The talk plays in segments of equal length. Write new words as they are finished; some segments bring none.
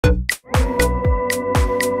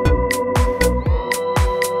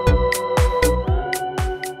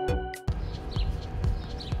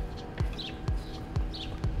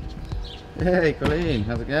Hey Colleen,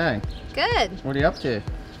 how's it going? Good. What are you up to?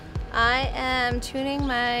 I am tuning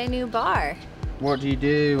my new bar. What do you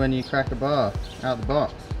do when you crack a bar out the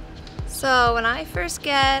box? So when I first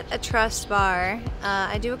get a truss bar,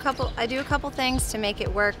 I do a couple things to make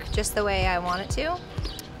it work just the way I want it to.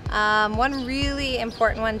 One really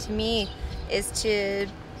important one to me is to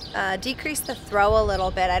decrease the throw a little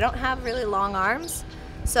bit. I don't have really long arms,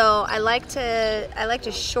 so I like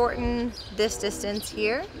to shorten this distance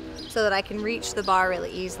here so that I can reach the bar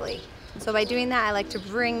really easily. So by doing that, I like to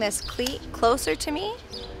bring this cleat closer to me,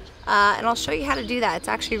 and I'll show you how to do that. It's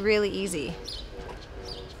actually really easy.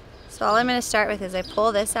 So all I'm going to start with is I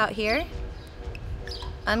pull this out here,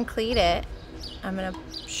 uncleat it. I'm going to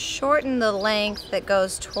shorten the length that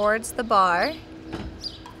goes towards the bar,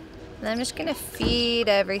 and I'm just going to feed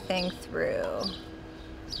everything through.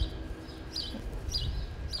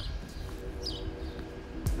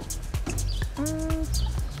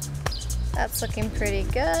 That's looking pretty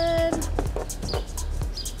good.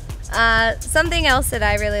 Something else that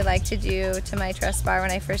I really like to do to my truss bar when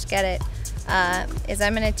I first get it is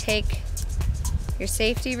I'm going to take your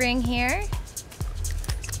safety ring here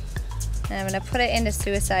and I'm going to put it into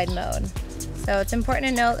suicide mode. So it's important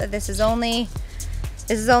to note that this is only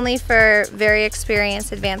for very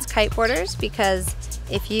experienced advanced kiteboarders, because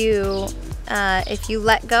if you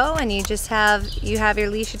let go and you have your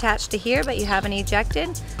leash attached to here but you haven't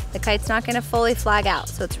ejected, the kite's not going to fully flag out.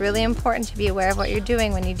 So it's really important to be aware of what you're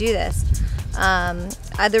doing when you do this.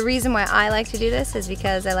 The reason why I like to do this is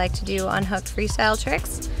because I like to do unhooked freestyle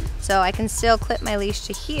tricks. So I can still clip my leash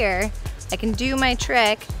to here. I can do my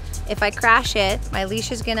trick. If I crash it, my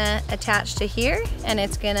leash is gonna attach to here, and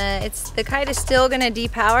the kite is still gonna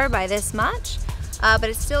depower by this much, but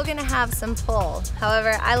it's still gonna have some pull.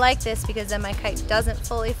 However, I like this because then my kite doesn't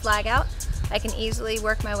fully flag out. I can easily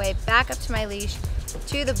work my way back up to my leash,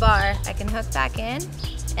 to the bar. I can hook back in,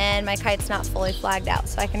 and my kite's not fully flagged out,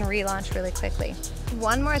 so I can relaunch really quickly.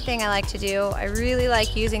 One more thing I like to do, I really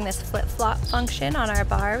like using this flip-flop function on our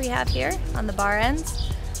bar we have here on the bar ends.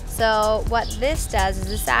 So what this does is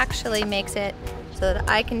this actually makes it so that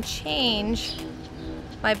I can change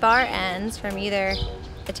my bar ends from either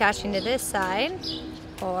attaching to this side,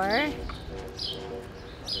 or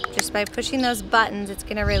just by pushing those buttons, it's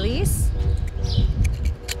going to release.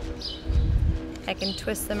 I can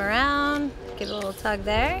twist them around, give it a little tug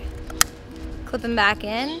there, clip them back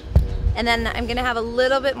in, and then I'm going to have a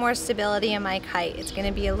little bit more stability in my kite. It's going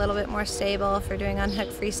to be a little bit more stable for doing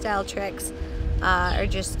unhooked freestyle tricks, or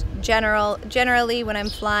just generally when I'm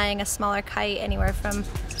flying a smaller kite, anywhere from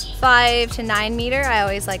 5 to 9 meter. I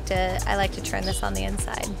like to turn this on the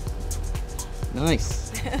inside.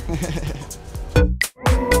 Nice.